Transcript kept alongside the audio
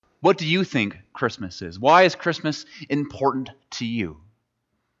What do you think Christmas is? Why is Christmas important to you?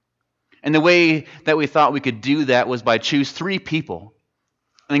 And the way that we thought we could do that was by choose 3 people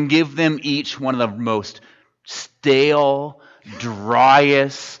and give them each one of the most stale,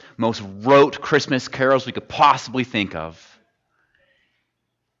 driest, most rote Christmas carols we could possibly think of,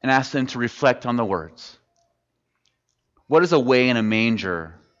 and ask them to reflect on the words. What does away in a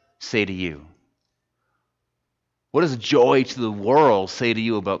manger say to you? What does joy to the world say to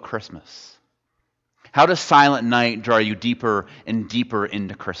you about Christmas? How does Silent Night draw you deeper and deeper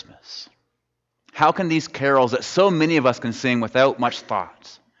into Christmas? How can these carols that so many of us can sing without much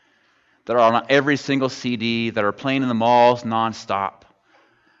thought, that are on every single CD, that are playing in the malls nonstop,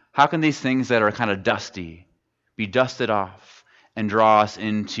 how can these things that are kind of dusty be dusted off and draw us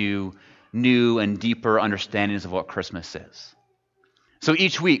into new and deeper understandings of what Christmas is? So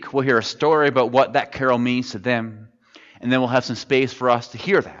each week we'll hear a story about what that carol means to them, and then we'll have some space for us to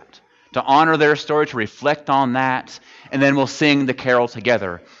hear that, to honor their story, to reflect on that, and then we'll sing the carol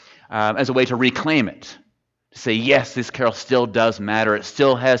together as a way to reclaim it. To say, yes, this carol still does matter. It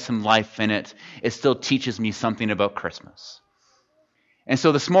still has some life in it. It still teaches me something about Christmas. And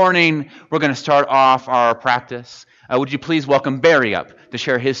so this morning, we're going to start off our practice. Would you please welcome Barry up to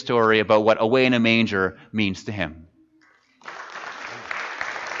share his story about what Away in a Manger means to him?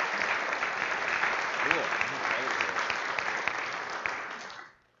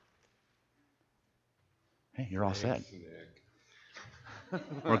 Hey, you're all set.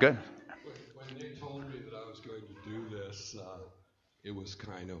 We're good. When they told me that I was going to do this, it was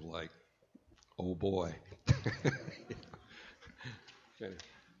kind of like, oh boy.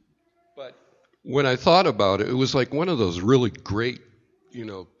 But when I thought about it, it was like one of those really great,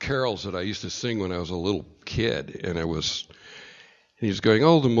 carols that I used to sing when I was a little kid. And he's going,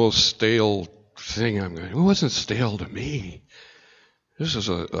 oh, the most stale thing. I'm going, it wasn't stale to me. This is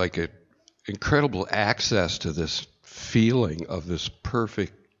like an incredible access to this feeling of this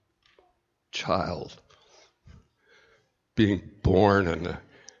perfect child being born in a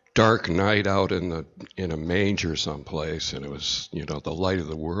dark night out in a manger someplace, and it was the light of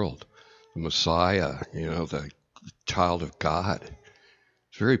the world, the Messiah, the child of God.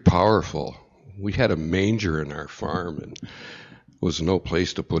 It's very powerful. We had a manger in our farm, and there was no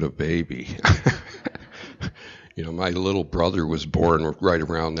place to put a baby. My little brother was born right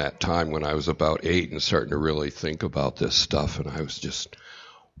around that time when I was about 8 and starting to really think about this stuff, and I was just,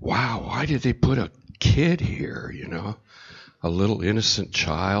 wow, why did they put a kid here, a little innocent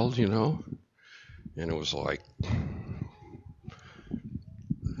child, and it was like,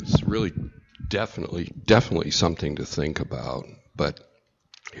 it's really definitely something to think about, but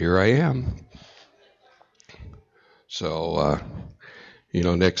here I am. So,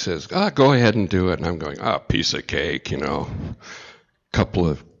 Nick says, go ahead and do it, and I'm going, piece of cake, A couple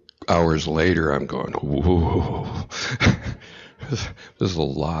of hours later, I'm going, whoa. There's a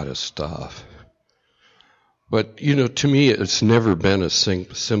lot of stuff. But, to me, it's never been a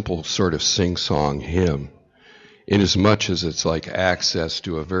simple sort of sing-song hymn, in as much as it's like access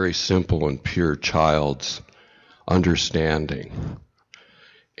to a very simple and pure child's understanding.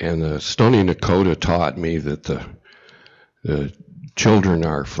 And the Stony Nakota taught me that the children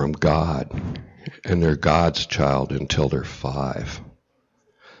are from God, and they're God's child until they're 5.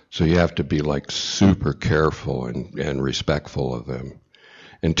 So you have to be like super careful and respectful of them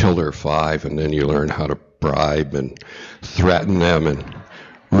until they're 5, and then you learn how to bribe and threaten them in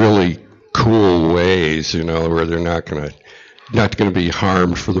really cool ways, where they're not going to be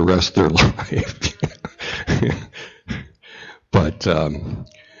harmed for the rest of their life. But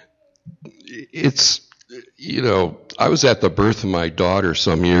it's, I was at the birth of my daughter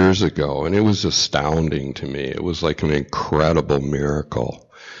some years ago, and it was astounding to me. It was like an incredible miracle.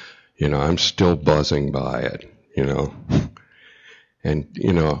 I'm still buzzing by it, And,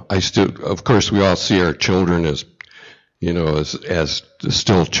 I still, of course, we all see our children as, as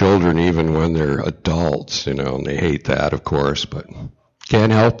still children even when they're adults, and they hate that, of course, but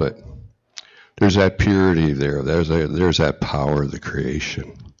can't help it. There's that purity there. There's that power of the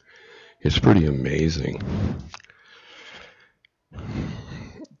creation. It's pretty amazing.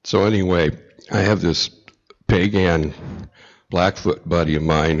 So anyway, I have this pagan Blackfoot buddy of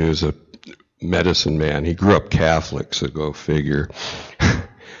mine who's a medicine man. He grew up Catholic, so go figure.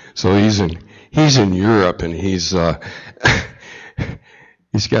 So he's in Europe, and he's got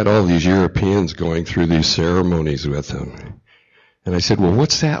all these Europeans going through these ceremonies with him. And I said, well,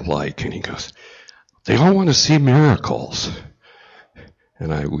 what's that like? And he goes, they all want to see miracles.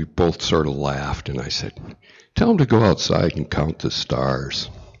 And we both sort of laughed, and I said, tell them to go outside and count the stars.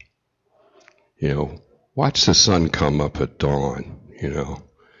 Watch the sun come up at dawn,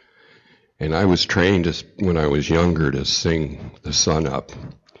 And I was trained when I was younger to sing the sun up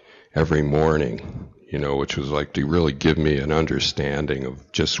every morning, which was like to really give me an understanding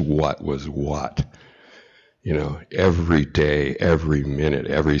of just what was what. Every day, every minute,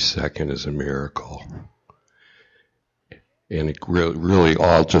 every second is a miracle. And it really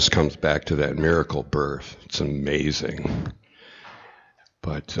all just comes back to that miracle birth. It's amazing.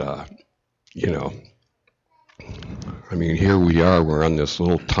 But, here we are. We're on this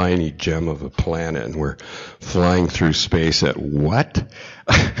little tiny gem of a planet, and we're flying through space at what?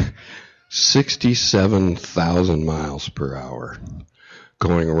 67,000 miles per hour,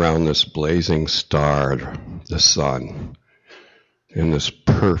 going around this blazing star, the sun, in this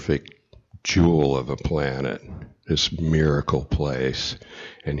perfect jewel of a planet, this miracle place.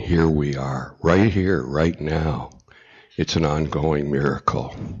 And here we are, right here, right now. It's an ongoing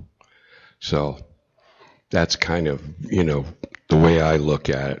miracle. So that's kind of, the way I look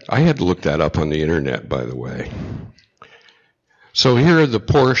at it. I had to look that up on the internet, by the way. So here are the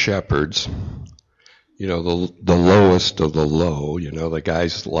poor shepherds, the lowest of the low, the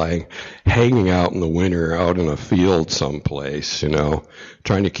guys hanging out in the winter out in a field someplace,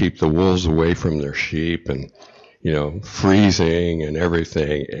 trying to keep the wolves away from their sheep and, freezing and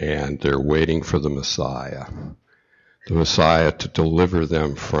everything, and they're waiting for the Messiah to deliver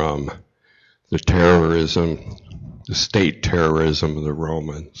them from the terrorism, the state terrorism of the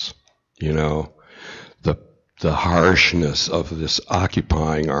Romans, the harshness of this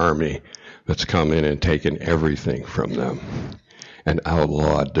occupying army that's come in and taken everything from them and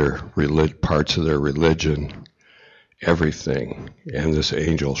outlawed their parts of their religion, everything. And this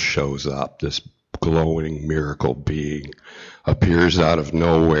angel shows up, this glowing miracle being appears out of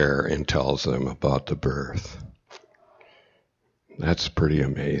nowhere and tells them about the birth. That's pretty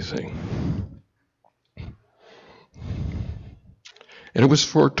amazing. And it was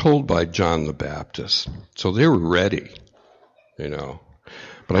foretold by John the Baptist. So they were ready, But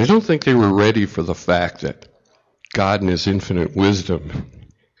I don't think they were ready for the fact that God in his infinite wisdom,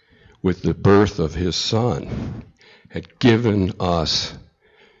 with the birth of his son, had given us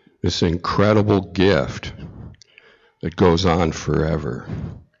this incredible gift that goes on forever.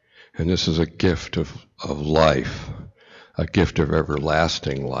 And this is a gift of life, a gift of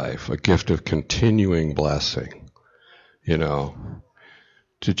everlasting life, a gift of continuing blessing,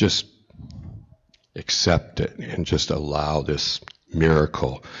 to just accept it and just allow this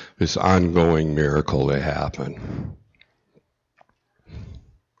miracle, this ongoing miracle to happen.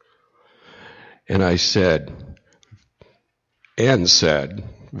 And I said,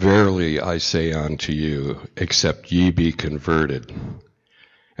 verily I say unto you, except ye be converted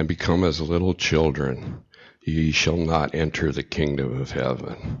and become as little children, ye shall not enter the kingdom of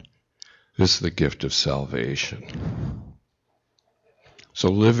heaven. This is the gift of salvation. So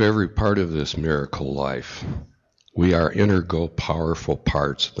live every part of this miracle life. We are integral, powerful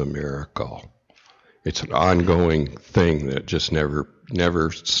parts of the miracle. It's an ongoing thing that just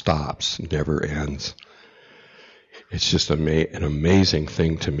never stops, never ends. It's just an amazing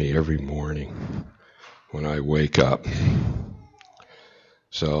thing to me every morning when I wake up.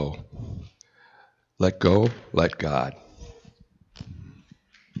 So let go, let God.